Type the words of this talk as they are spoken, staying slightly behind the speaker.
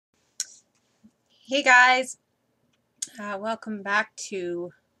Hey guys, welcome back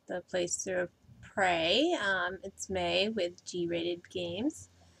to the place to pray. It's May with G-Rated Games,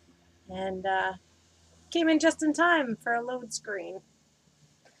 and came in just in time for a load screen.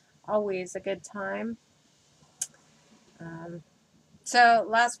 Always a good time. So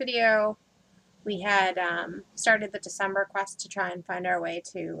last video we had started the December quest to try and find our way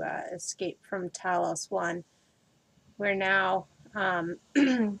to escape from Talos 1. We're now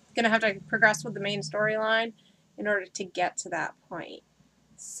gonna have to progress with the main storyline in order to get to that point.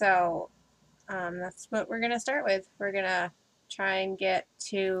 So that's what we're going to start with. We're going to try and get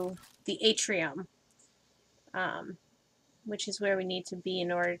to the atrium, which is where we need to be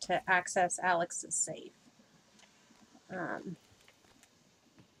in order to access Alex's safe.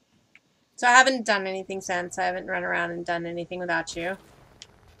 So I haven't done anything since. I haven't run around and done anything without you.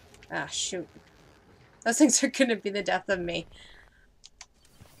 Ah, shoot. Those things are going to be the death of me.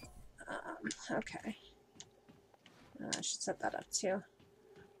 Okay. I should set that up too.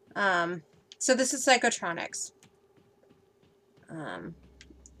 So this is Psychotronics. A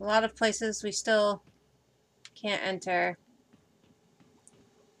lot of places we still can't enter.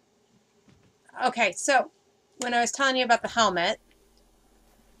 Okay, so when I was telling you about the helmet,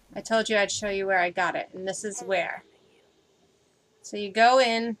 I told you I'd show you where I got it, and this is where. So you go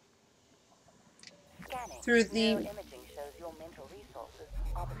in through the...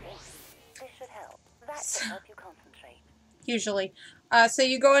 Usually. So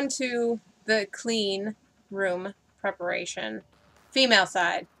you go into the clean room preparation. Female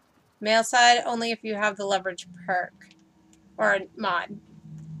side. Male side only if you have the leverage perk or a mod.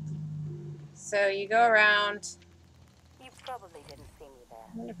 So you go around. You probably didn't see me there.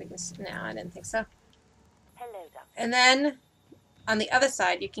 I wonder if we can... No, I didn't think so. Hello, Doctor. And then on the other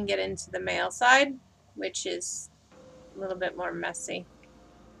side you can get into the male side, which is a little bit more messy.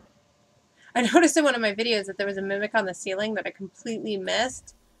 I noticed in one of my videos that there was a mimic on the ceiling that I completely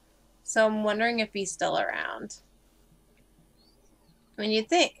missed. So I'm wondering if he's still around. I mean, you'd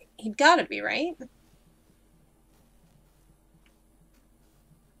think he'd gotta be, right?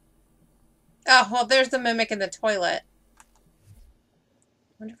 Oh, well, there's the mimic in the toilet. I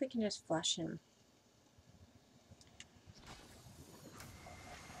wonder if we can just flush him.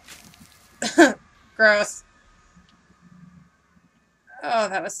 Gross. Oh,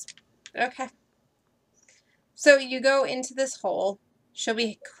 that was... Okay. So you go into this hole. She'll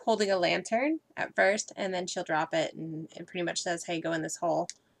be holding a lantern at first, and then she'll drop it, and it pretty much says, hey, go in this hole.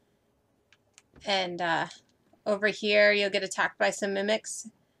 And over here, you'll get attacked by some mimics.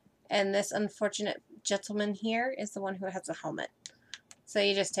 And this unfortunate gentleman here is the one who has a helmet. So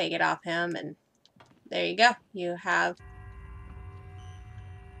you just take it off him, and there you go. You have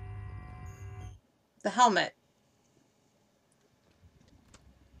the helmet.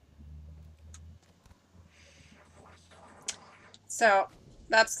 So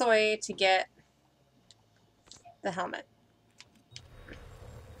that's the way to get the helmet.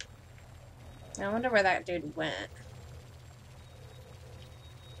 I wonder where that dude went.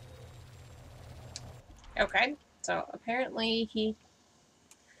 Okay, so apparently he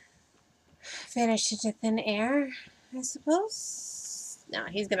vanished into thin air, I suppose. No,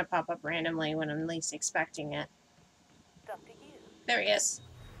 he's gonna pop up randomly when I'm least expecting it. Dr. Hughes. There he is.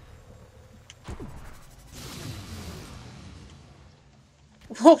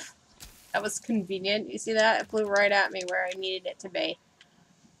 Whoa, that was convenient. You see that? It flew right at me where I needed it to be.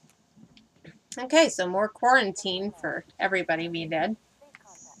 Okay, so more quarantine for everybody being dead.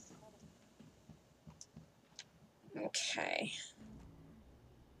 Okay.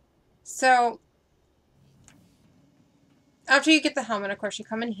 So, after you get the helmet, of course, you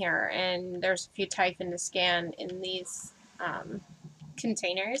come in here, and there's a few Typhon to scan in these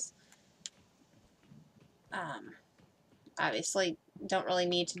containers. Obviously, don't really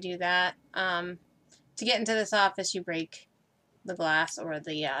need to do that. To get into this office, you break the glass or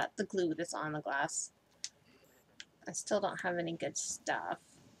the glue that's on the glass. I still don't have any good stuff.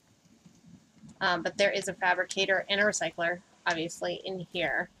 But there is a fabricator and a recycler, obviously, in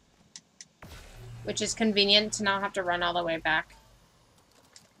here. Which is convenient to not have to run all the way back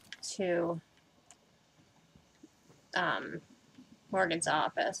to Morgan's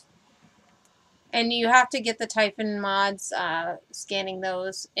office. And you have to get the Typhon mods, scanning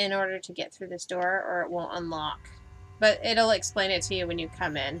those in order to get through this door, or it won't unlock. But it'll explain it to you when you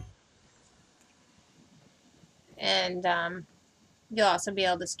come in. And you'll also be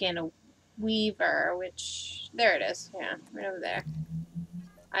able to scan a Weaver, which... There it is. Yeah, right over there.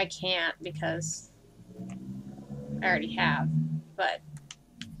 I can't because I already have, but...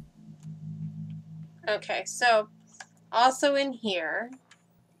 Okay, so also in here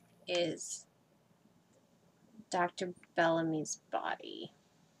is Dr. Bellamy's body.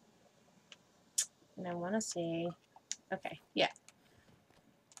 And I want to say, okay, yeah.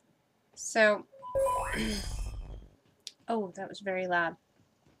 So, oh, that was very loud.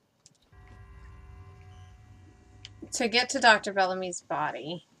 To get to Dr. Bellamy's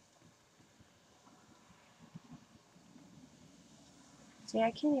body. See, I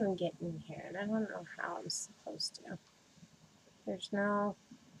can't even get in here, and I don't know how I'm supposed to. There's no...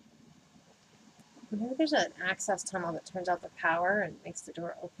 Maybe there's an access tunnel that turns out the power and makes the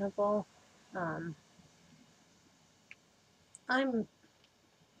door openable. I'm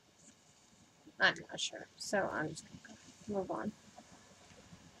not sure, so I'm just going to move on.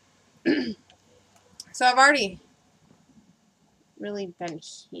 So I've already really been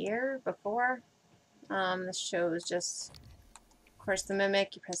here before. This shows just, of course, the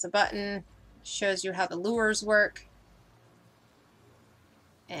mimic. You press a button, shows you how the lures work.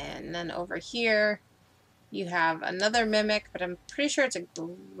 And then over here, you have another mimic, but I'm pretty sure it's a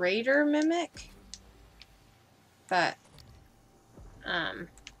greater mimic. But I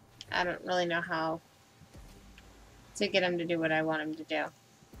don't really know how to get him to do what I want him to do.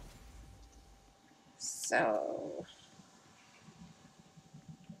 So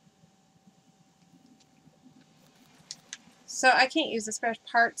I can't use the spare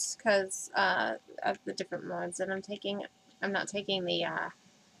parts because of the different mods that I'm taking. I'm not taking the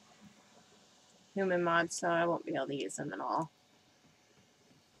human mods, so I won't be able to use them at all.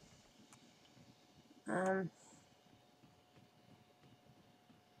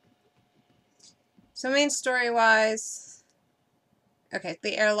 So main story-wise, okay,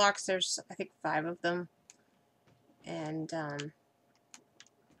 the airlocks, there's, I think, 5 of them. And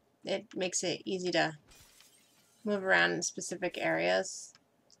it makes it easy to move around in specific areas.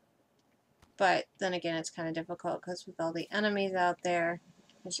 But then again, it's kind of difficult because with all the enemies out there,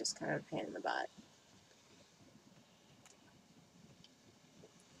 it's just kind of a pain in the butt.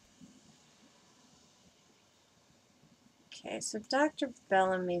 Okay, so Dr.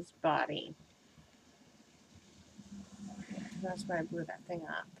 Bellamy's body. That's where I blew that thing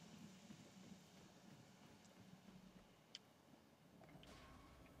up.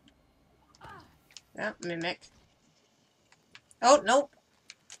 Oh, mimic. Oh, nope.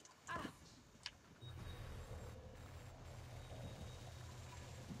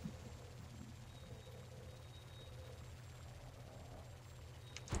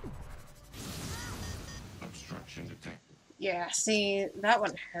 Obstruction detected. Yeah, see, that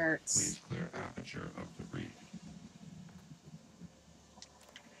one hurts. Please clear aperture of debris.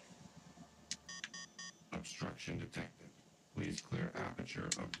 Obstruction detected. Please clear aperture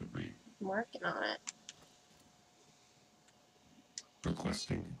of debris. I'm working on it.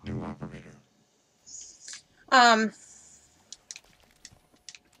 Requesting new operator.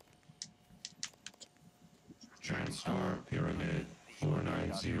 TranStar Pyramid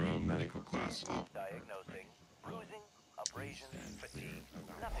 490 medical class operator. Diagnosing bruising, abrasions, fatigue.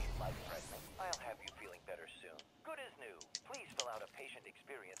 Nothing life-threatening. I'll have you feeling better soon. Good as new. Please fill out a patient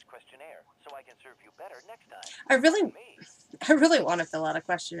experience questionnaire so I can serve you better next time. I really want to fill out a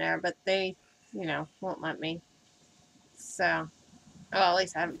questionnaire, but they, you know, won't let me. So, well, at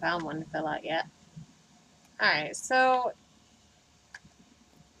least I haven't found one to fill out yet. Alright, so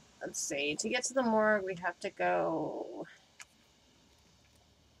let's see. To get to the morgue, we have to go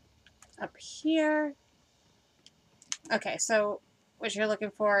up here. Okay, so what you're looking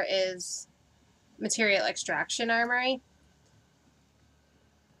for is material extraction armory.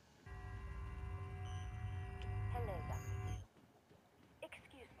 Hello, Dr.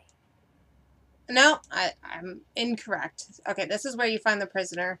 Excuse me. No, I'm incorrect. Okay, this is where you find the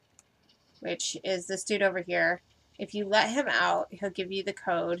prisoner, which is this dude over here. If you let him out, he'll give you the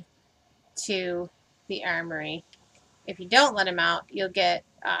code to the armory. If you don't let him out, you'll get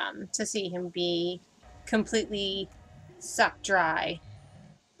to see him be completely sucked dry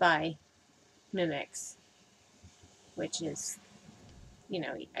by mimics, which is, you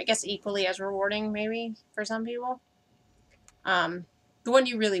know, I guess equally as rewarding maybe for some people. The one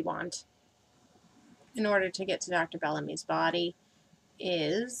you really want in order to get to Dr. Bellamy's body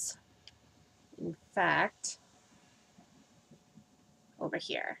is, in fact, over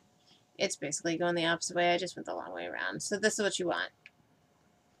here. It's basically going the opposite way. I just went the long way around. So this is what you want.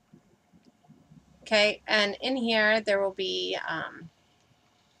 Okay, and in here there will be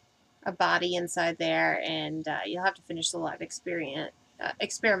a body inside there, and you'll have to finish the live experiment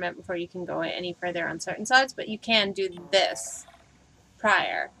before you can go any further on certain sides, but you can do this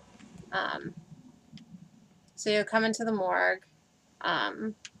prior. So you'll come into the morgue,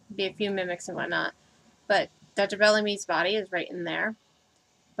 be a few mimics and whatnot, but Dr. Bellamy's body is right in there.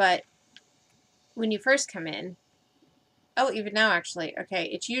 But when you first come in, Oh, even now, actually. Okay,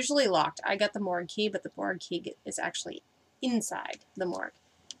 it's usually locked. I got the morgue key, but the morgue key is actually inside the morgue.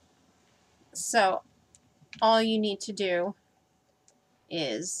 So, all you need to do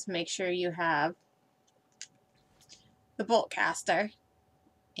is make sure you have the bolt caster,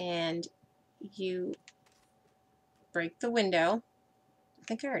 and you break the window. I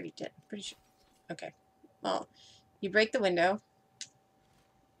think I already did. Pretty sure. Okay. Well, you break the window,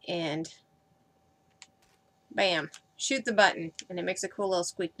 and bam, shoot the button, and it makes a cool little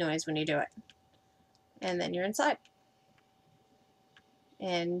squeak noise when you do it. And then you're inside.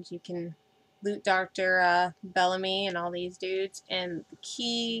 And you can loot Dr. Bellamy and all these dudes. And the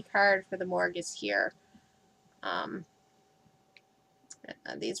key card for the morgue is here.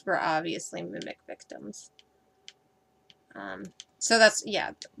 These were obviously mimic victims. So that's,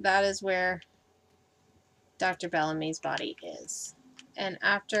 yeah, that is where Dr. Bellamy's body is. And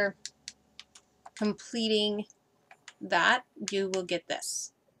after completing that, you will get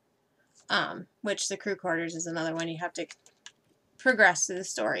this. Which the crew quarters is another one you have to progress through the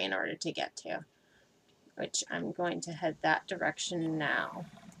story in order to get to. Which I'm going to head that direction now.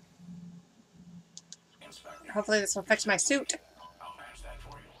 Hopefully this will fix my suit.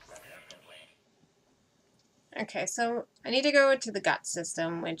 Okay, so I need to go to the gut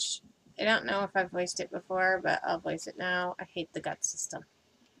system, which I don't know if I've voiced it before, but I'll voice it now. I hate the gut system.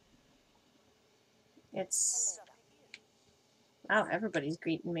 It's... Wow, everybody's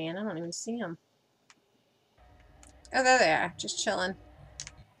greeting me, and I don't even see them. Oh, there they are, just chilling.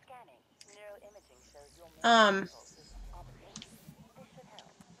 I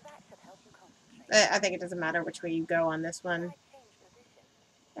think it doesn't matter which way you go on this one.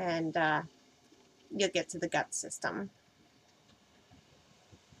 And, you'll get to the gut system.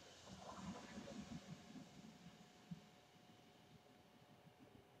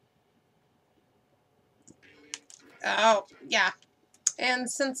 Oh, yeah.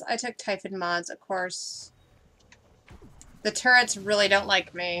 And since I took Typhon mods, of course, the turrets really don't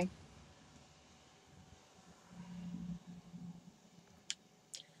like me.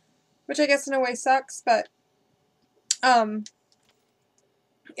 Which I guess in a way sucks, but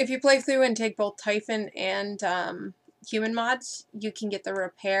if you play through and take both Typhon and human mods, you can get the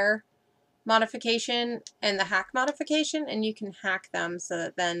repair modification and the hack modification, and you can hack them so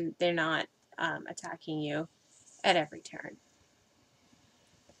that then they're not attacking you at every turn.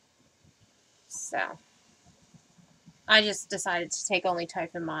 So I just decided to take only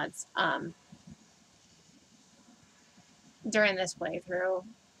Typhon mods during this playthrough,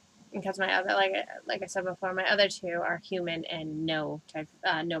 because my other, like I said before, my other two are human and no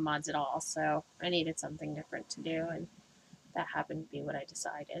mods at all. So I needed something different to do, and that happened to be what I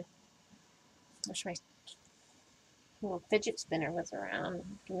decided. Wish my little fidget spinner was around.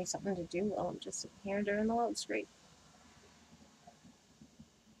 Give me something to do while I'm just sitting here during the load screen.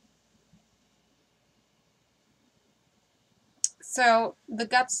 So the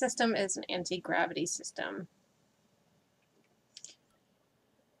gut system is an anti-gravity system.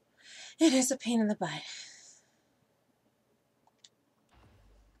 It is a pain in the butt.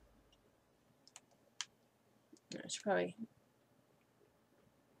 I should probably...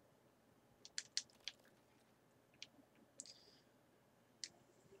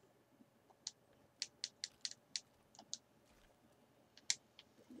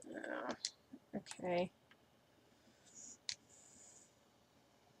 Oh, okay.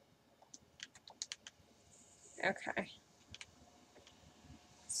 Okay.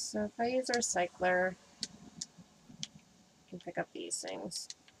 So if I use a recycler, I can pick up these things.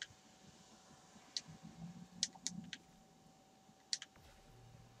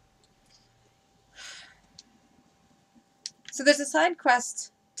 So there's a side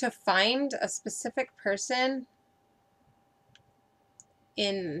quest to find a specific person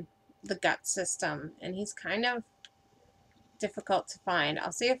in the gut system, and he's kind of difficult to find.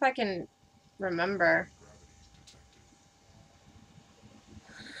 I'll see if I can remember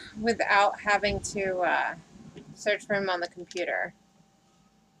without having to search for him on the computer.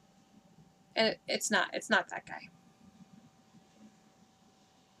 And it's not that guy.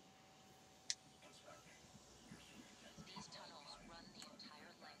 These tunnels run the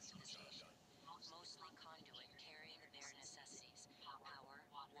entire length of the station, mostly conduit carrying the bare necessities, power,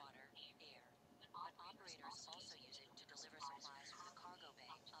 water, air. But operators also use it to deliver supplies from the cargo bay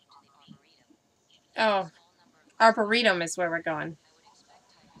up to the Arboretum. Oh, Arboretum is where we're going. I would expect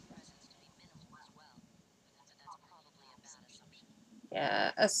Typhon presence to be minimal as well, but that's probably a bad assumption.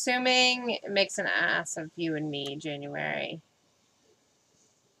 Yeah, assuming it makes an ass of you and me, January.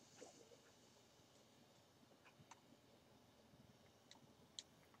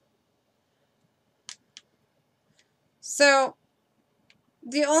 So,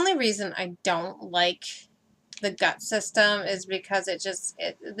 the only reason I don't like the gut system is because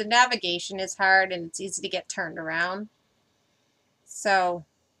the navigation is hard and it's easy to get turned around. So,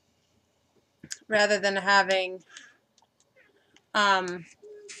 rather than having, and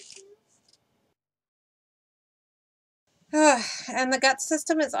the gut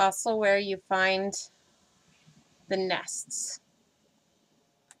system is also where you find the nests.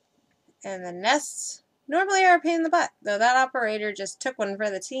 And the nests normally are a pain in the butt, though that operator just took one for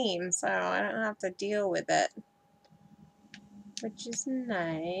the team, so I don't have to deal with it. Which is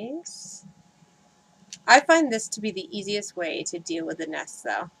nice. I find this to be the easiest way to deal with the nests,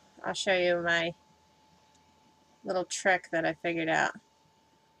 though. I'll show you my little trick that I figured out.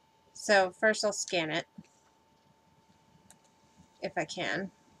 So first I'll scan it, if I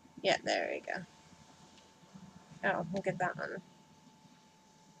can. Yeah, there we go. Oh, look at that one.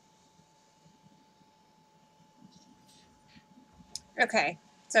 Okay,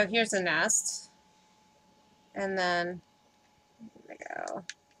 so here's the nest. And then, here we go.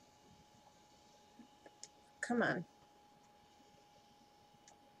 Come on.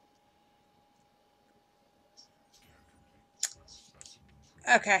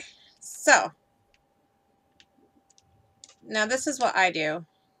 Okay, so now this is what I do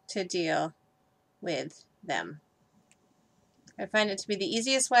to deal with them. I find it to be the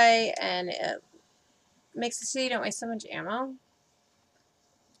easiest way, and it makes it so you don't waste so much ammo.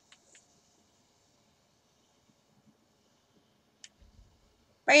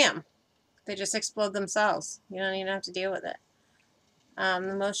 Bam! They just explode themselves. You don't even have to deal with it.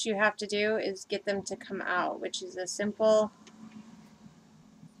 The most you have to do is get them to come out, which is a simple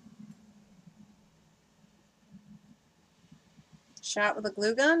shot with a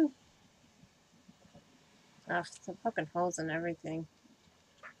glue gun. Ugh, the fucking holes and everything.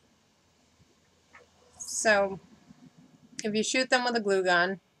 So, if you shoot them with a glue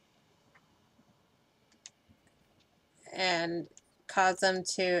gun and cause them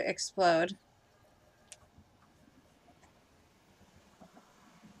to explode,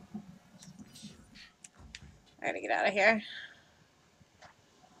 I gotta get out of here.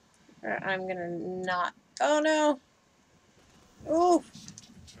 Or I'm gonna not. Oh no! Ooh!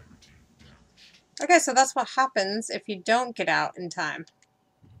 Okay, so that's what happens if you don't get out in time.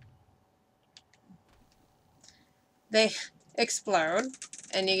 They explode,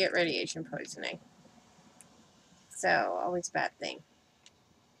 and you get radiation poisoning. So, always a bad thing.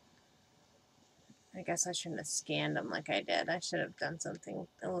 I guess I shouldn't have scanned them like I did. I should have done something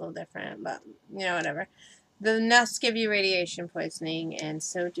a little different, but, you know, whatever. The nests give you radiation poisoning, and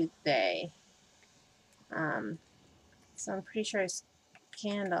so do they. So I'm pretty sure I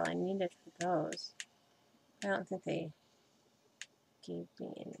scanned all I needed for those. I don't think they gave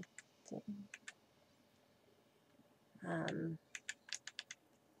me anything.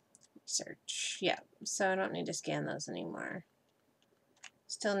 Search. Yeah, so I don't need to scan those anymore.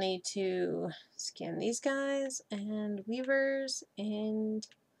 Still need to scan these guys and weavers, and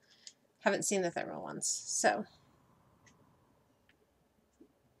haven't seen the thermal ones. So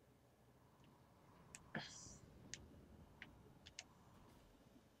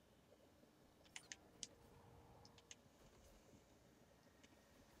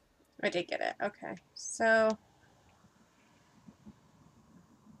I did get it. Okay, so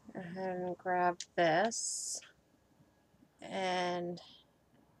go ahead and grab this and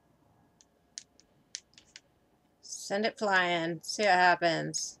send it flying. See what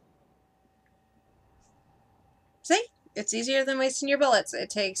happens. See? It's easier than wasting your bullets. It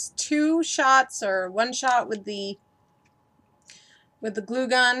takes 2 shots or 1 shot with the glue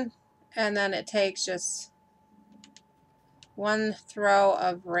gun, and then it takes just 1 throw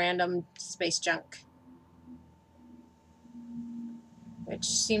of random space junk, which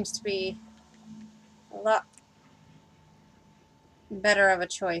seems to be a lot better of a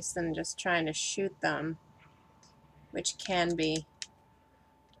choice than just trying to shoot them, which can be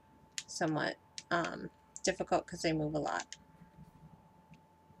somewhat difficult because they move a lot.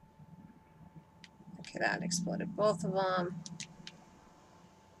 Okay, that exploded both of them.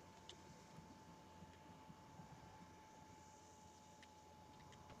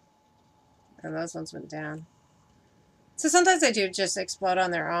 And those ones went down. So sometimes they do just explode on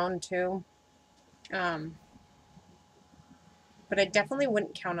their own too. But I definitely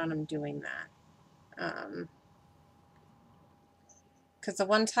wouldn't count on them doing that. Because the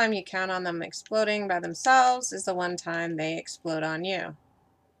one time you count on them exploding by themselves is the one time they explode on you.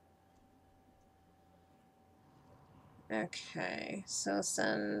 Okay, so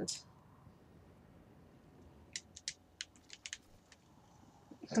send...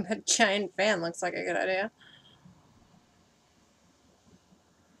 The giant fan looks like a good idea.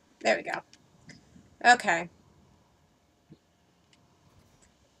 There we go. Okay.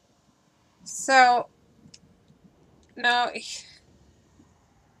 So, now,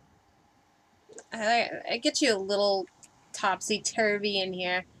 I get you a little topsy-turvy in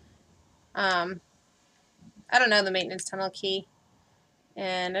here. I don't know the maintenance tunnel key,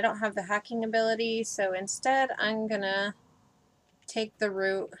 and I don't have the hacking ability, so instead I'm gonna take the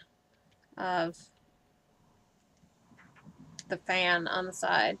route of the fan on the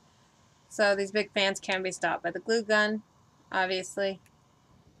side. So these big fans can be stopped by the glue gun, obviously.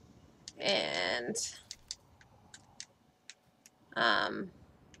 And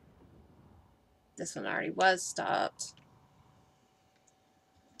this one already was stopped.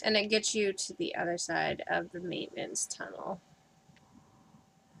 And it gets you to the other side of the maintenance tunnel.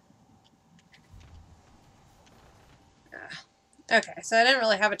 Okay, so I didn't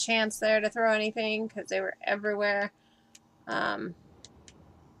really have a chance there to throw anything because they were everywhere. But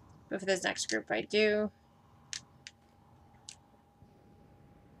for this next group I do.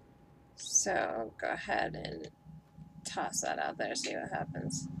 So go ahead and toss that out there, see what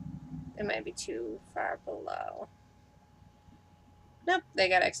happens. It might be too far below. Nope, they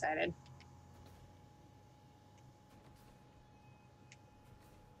got excited.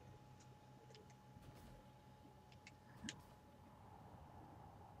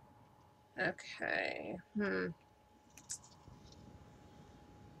 Okay,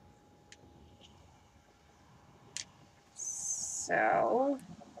 So,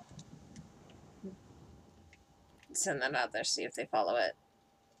 send that out there, see if they follow it.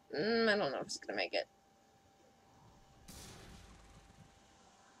 I don't know if it's going to make it.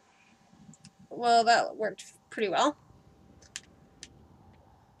 Well, that worked pretty well.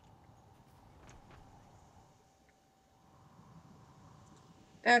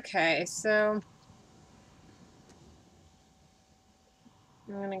 Okay, so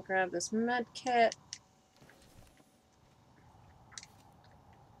I'm going to grab this med kit.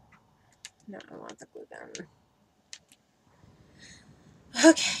 No, I want the glue gun.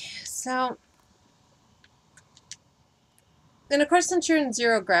 Okay, so... And of course, since you're in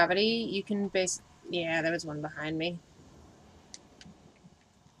zero gravity, you can base... Yeah, there was one behind me.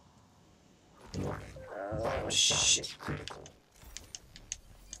 Oh, shit.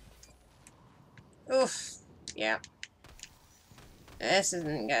 Oof. Yeah. This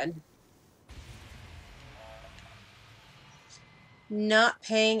isn't good. Not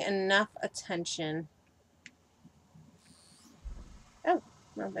paying enough attention. Oh,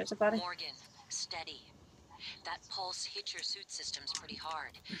 well, there's a body. Morgan, steady. That pulse hit your suit systems pretty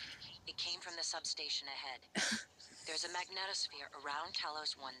hard. It came from the substation ahead. There's a magnetosphere around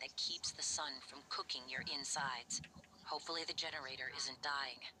Talos 1 that keeps the sun from cooking your insides. Hopefully the generator isn't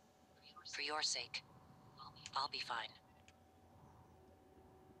dying. For your sake, I'll be fine.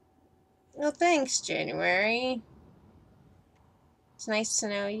 Well, thanks, January. It's nice to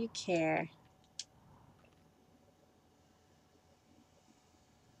know you care.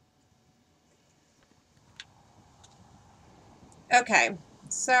 Okay,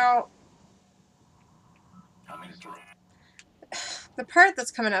 so the part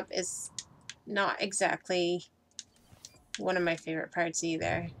that's coming up is not exactly one of my favorite parts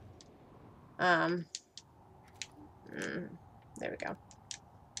either. There we go.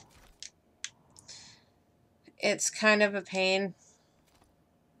 It's kind of a pain.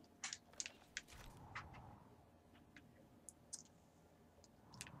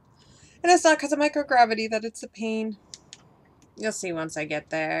 And it's not because of microgravity that it's a pain. You'll see once I get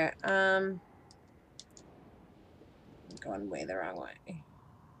there. I'm going way the wrong way.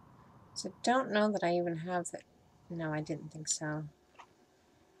 So don't know that I even have that. No, I didn't think so.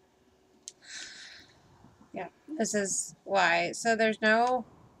 Yeah, this is why. So there's no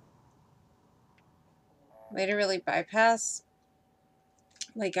way to really bypass.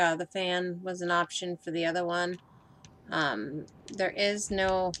 Like the fan was an option for the other one. There is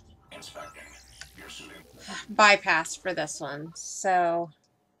no bypass for this one. So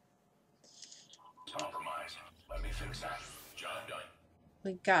Compromise. Let me fix that. Job done.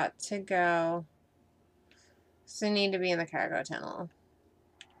 we got to go. So we need to be in the cargo tunnel.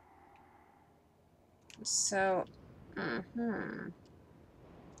 So, Is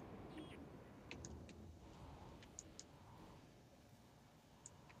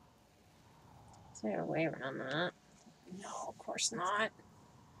there a way around that? No, of course not.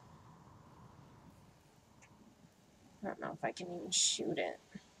 I don't know if I can even shoot it.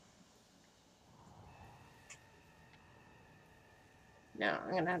 No,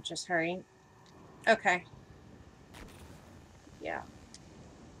 I'm gonna have to just hurry. Okay. Yeah.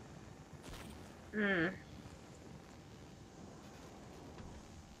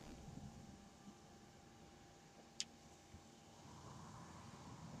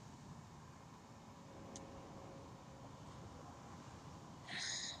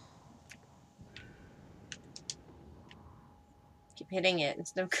 hitting it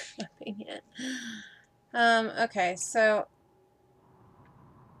instead of grabbing it. Okay, so...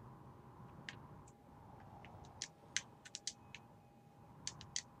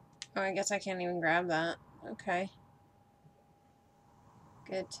 Oh, I guess I can't even grab that. Okay.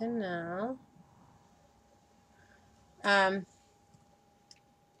 Good to know.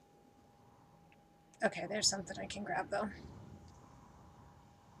 Okay, there's something I can grab, though.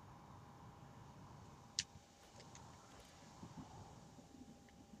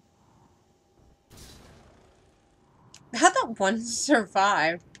 How'd that one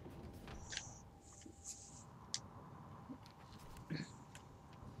survive?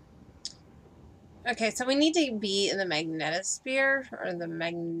 Okay, so we need to be in the magnetosphere, or the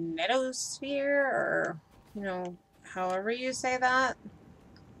magnetosphere, or, you know, however you say that.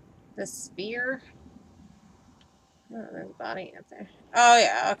 The sphere. Oh, there's a body up there. Oh,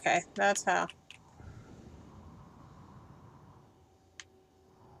 yeah, okay, that's how.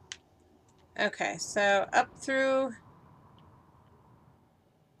 Okay, so up through...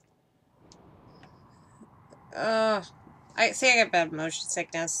 I get bad motion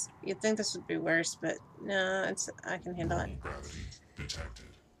sickness. You'd think this would be worse, but no, I can handle it. Gravity detected.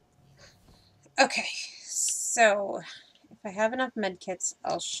 Okay, so if I have enough medkits,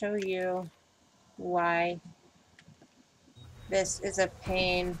 I'll show you why this is a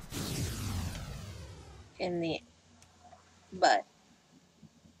pain in the butt.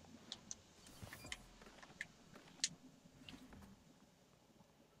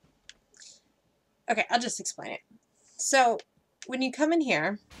 Okay, I'll just explain it. So, when you come in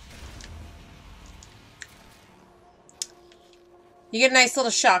here, you get a nice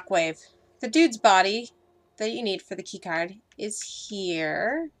little shockwave. The dude's body that you need for the keycard is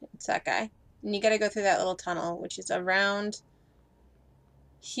here. It's that guy. And you gotta go through that little tunnel, which is around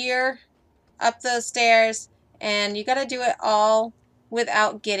here, up those stairs, and you gotta do it all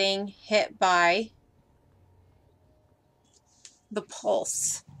without getting hit by the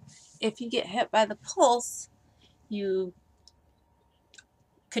pulse. If you get hit by the pulse, you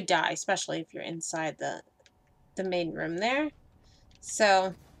could die, especially if you're inside the main room there.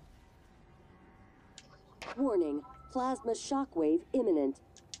 So, warning, plasma shockwave imminent.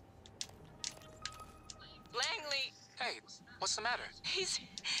 Langley! Hey, what's the matter? He's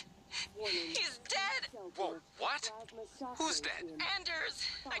dead! Whoa, what? Who's dead? Anders!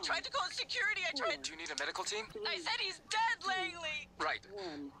 I tried to call security, I tried... Do you need a medical team? I said he's dead, Langley! Right.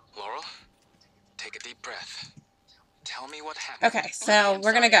 Laurel, take a deep breath. Tell me what happened. okay, so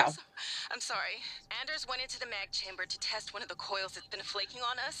we're gonna go. I'm sorry. Anders went into the mag chamber to test one of the coils that's been flaking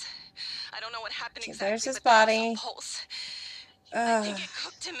on us. I don't know what happened Okay, exactly, there's his but there was body. a pulse. I think it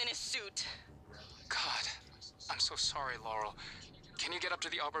cooked him in his suit. God, I'm so sorry, Laurel. Can you get up to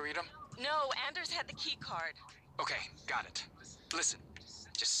the Arboretum? No, Anders had the key card. Okay, got it. Listen,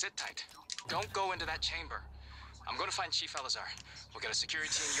 just sit tight. Don't go into that chamber. I'm going to find Chief Elazar. We'll get a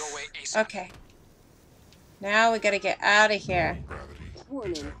security team your way ASAP. Okay. Now we gotta get out of here. Gravity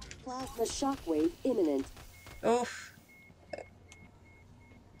Warning, detected. plasma shockwave imminent. Oof.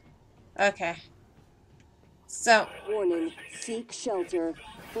 Okay. So, Warning, seek shelter.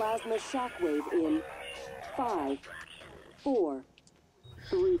 Plasma shockwave in 5, 4,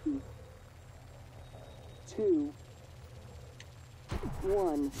 3, 2, 1.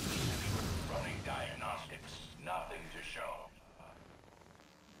 Running diagnostics. Nothing to show.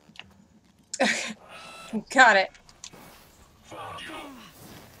 got it. Found you.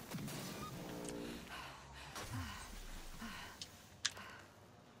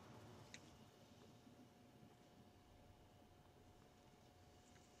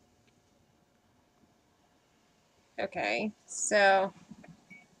 Okay, so...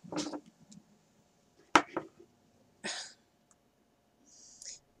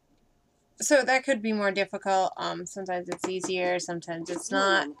 So that could be more difficult. Sometimes it's easier, sometimes it's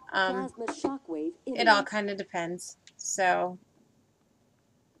not. Plasma shockwave It all imminent. kind of depends. So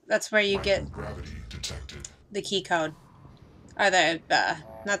that's where you get Gravity detected. the key code. Or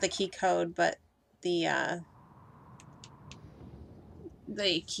not the key code, but the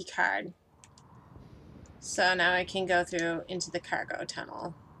key card. So now I can go through into the cargo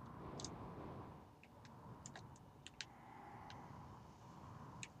tunnel.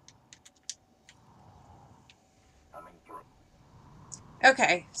 Coming through.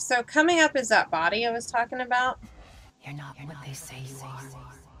 Okay, so coming up is that body I was talking about. You're not what they say you are.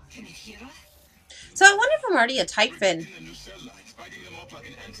 Can you hear us? So I wonder if I'm already a Typhon. In a new cell line, spiking them up like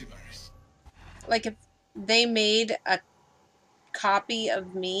an antivirus. Like if they made a copy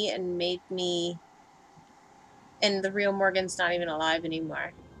of me and made me... And the real Morgan's not even alive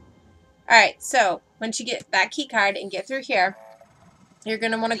anymore. Alright, so once you get that key card and get through here, You're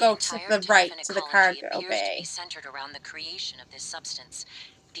going to want to The go to entire the right, dolphin to the ecology cargo appears to be bay. centered around the creation of this substance.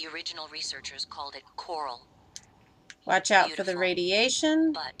 The original researchers called it coral. Watch out for the Beautiful.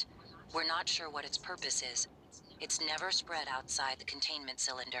 radiation. But we're not sure what its purpose is. It's never spread outside the containment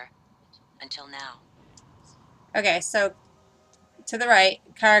cylinder. Until now. Okay, so to the right,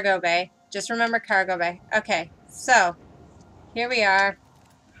 cargo bay. Just remember cargo bay. Okay, so here we are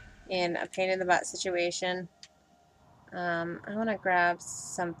in a pain in the butt situation. I want to grab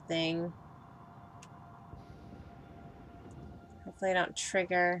something. Hopefully I don't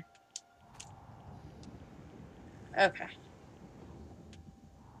trigger. Okay.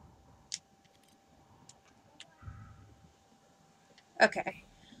 Okay.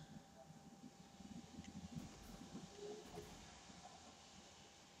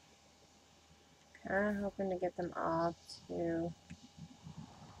 Kind of hoping to get them all to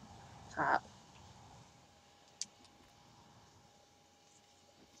top.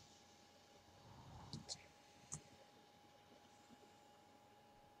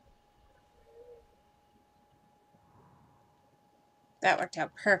 That worked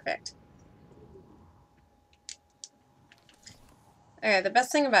out perfect. Okay, the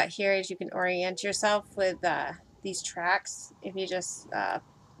best thing about here is you can orient yourself with these tracks. If you just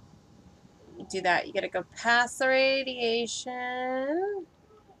do that, you gotta go past the radiation.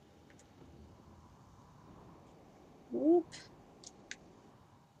 Whoop.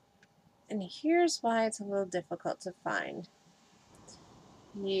 And here's why it's a little difficult to find.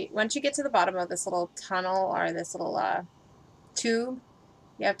 Once you get to the bottom of this little tunnel or this little tube,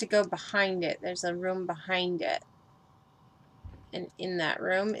 you have to go behind it. There's a room behind it. And in that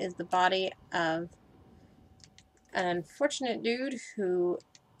room is the body of an unfortunate dude who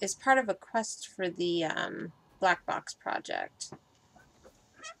is part of a quest for the Black Box Project.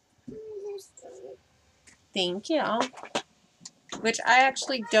 Thank you. Which I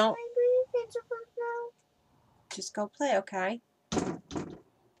actually don't. Just go play, okay?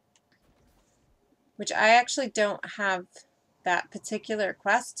 Which I actually don't have that particular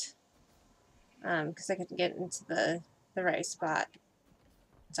quest. Because I couldn't get into the right spot.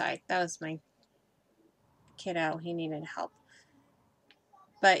 Sorry, that was my kiddo. He needed help.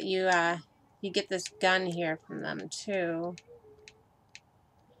 But you get this gun here from them too.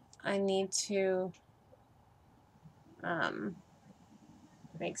 I need to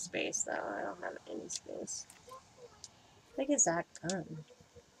make space though. I don't have any space. How big is that gun?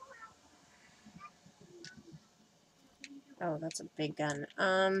 Oh, that's a big gun.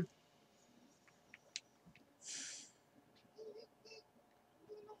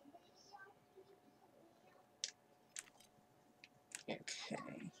 Okay.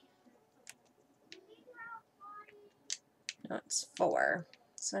 No, it's 4.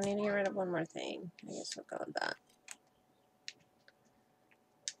 So I need to get rid of one more thing. I guess we'll go with that.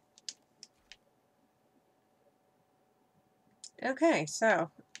 Okay,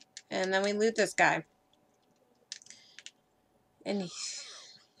 so, and then we loot this guy. And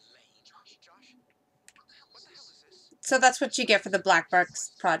so that's what you get for the Black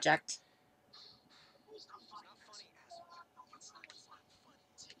Box Project.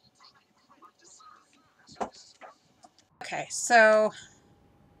 Okay, so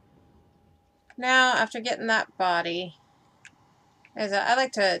now after getting that body, I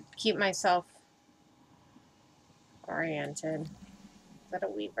like to keep myself oriented. Is that a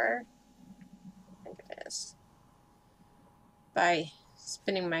weaver? I think it is. By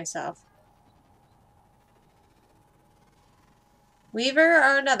spinning myself. Weaver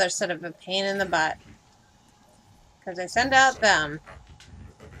are another sort of a pain in the butt. Because I send out them.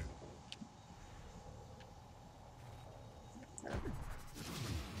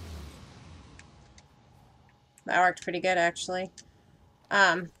 That worked pretty good, actually.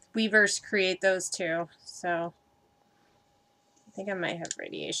 Weavers create those too, so I think I might have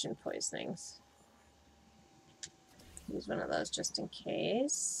radiation poisonings. Use one of those just in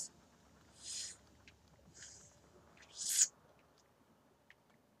case.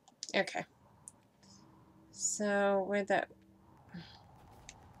 Okay. So where'd that...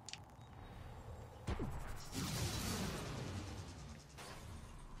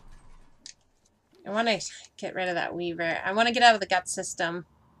 I want to get rid of that weaver. I want to get out of the gut system.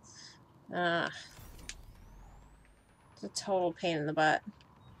 It's a total pain in the butt.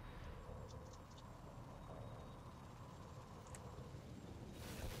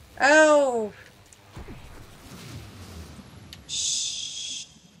 Oh! Shoot.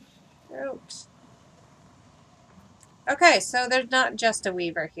 Okay, so there's not just a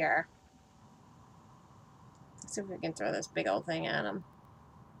weaver here. Let's see if we can throw this big old thing at him.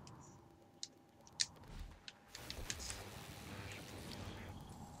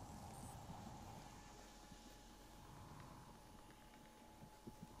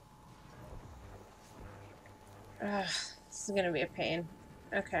 Ugh, this is gonna be a pain.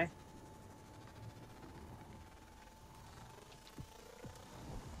 Okay.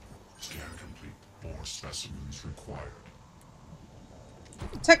 Scan complete. More specimens required.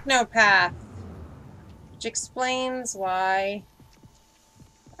 Technopath! Which explains why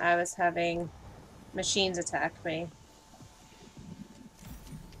I was having machines attack me.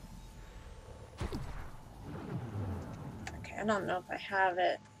 Okay, I don't know if I have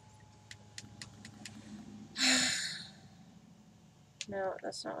it. No,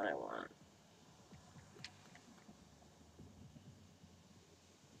 that's not what I want.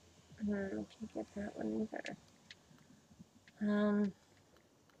 Can't get that one either.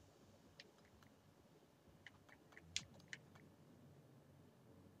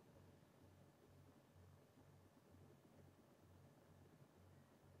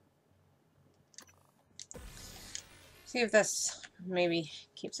 See if this maybe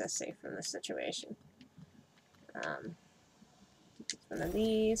keeps us safe from this situation. One of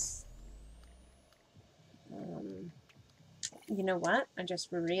these. You know what? I just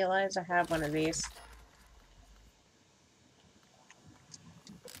realized I have one of these.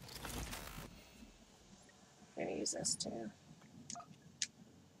 I'm gonna use this too.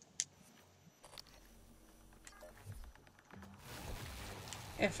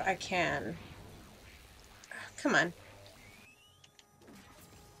 If I can. Come on.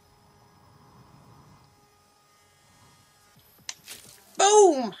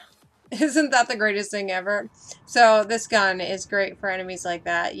 Boom! Isn't that the greatest thing ever? So this gun is great for enemies like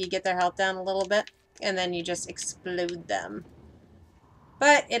that. You get their health down a little bit, and then you just explode them.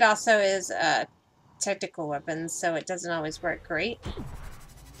 But it also is a tactical weapon, so it doesn't always work great.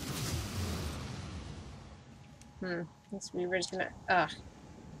 This weaver's gonna... Ugh.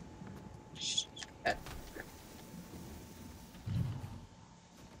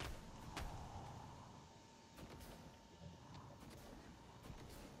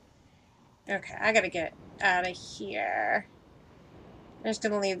 Okay, I gotta get out of here. I'm just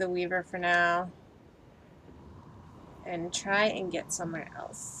gonna leave the weaver for now. And try and get somewhere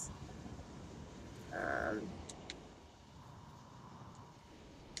else.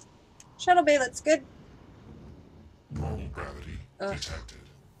 Shuttle bay looks good. Normal gravity detected.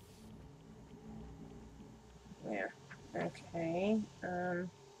 Yeah. Okay.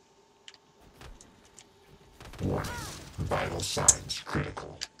 Warning. Vital signs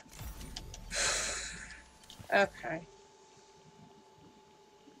critical. Okay.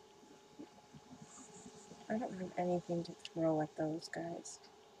 I don't have anything to throw at those guys.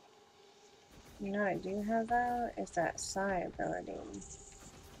 You know what I do have though? Is that psi ability.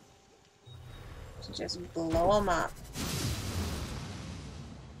 To just blow them up.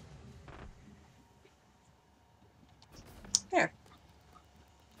 There.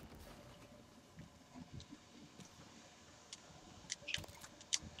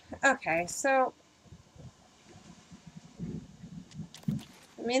 Okay, so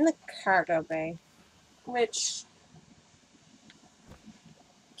I'm in the cargo bay, which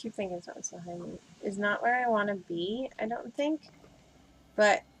I keep thinking something's behind me. Is not where I want to be, I don't think.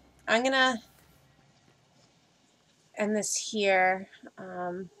 But I'm gonna end this here.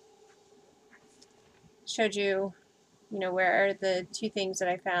 Showed you, where are the two things that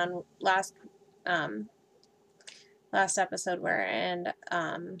I found last episode were, and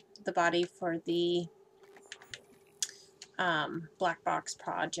the body for the black box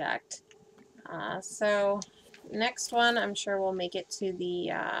project. So next one, I'm sure we'll make it to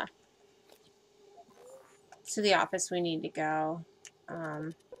the office we need to go.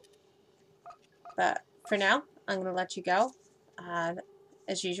 But for now, I'm going to let you go.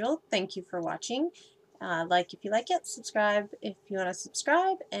 As usual, thank you for watching. Like if you like it, subscribe if you want to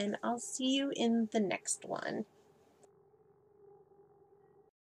subscribe, and I'll see you in the next one.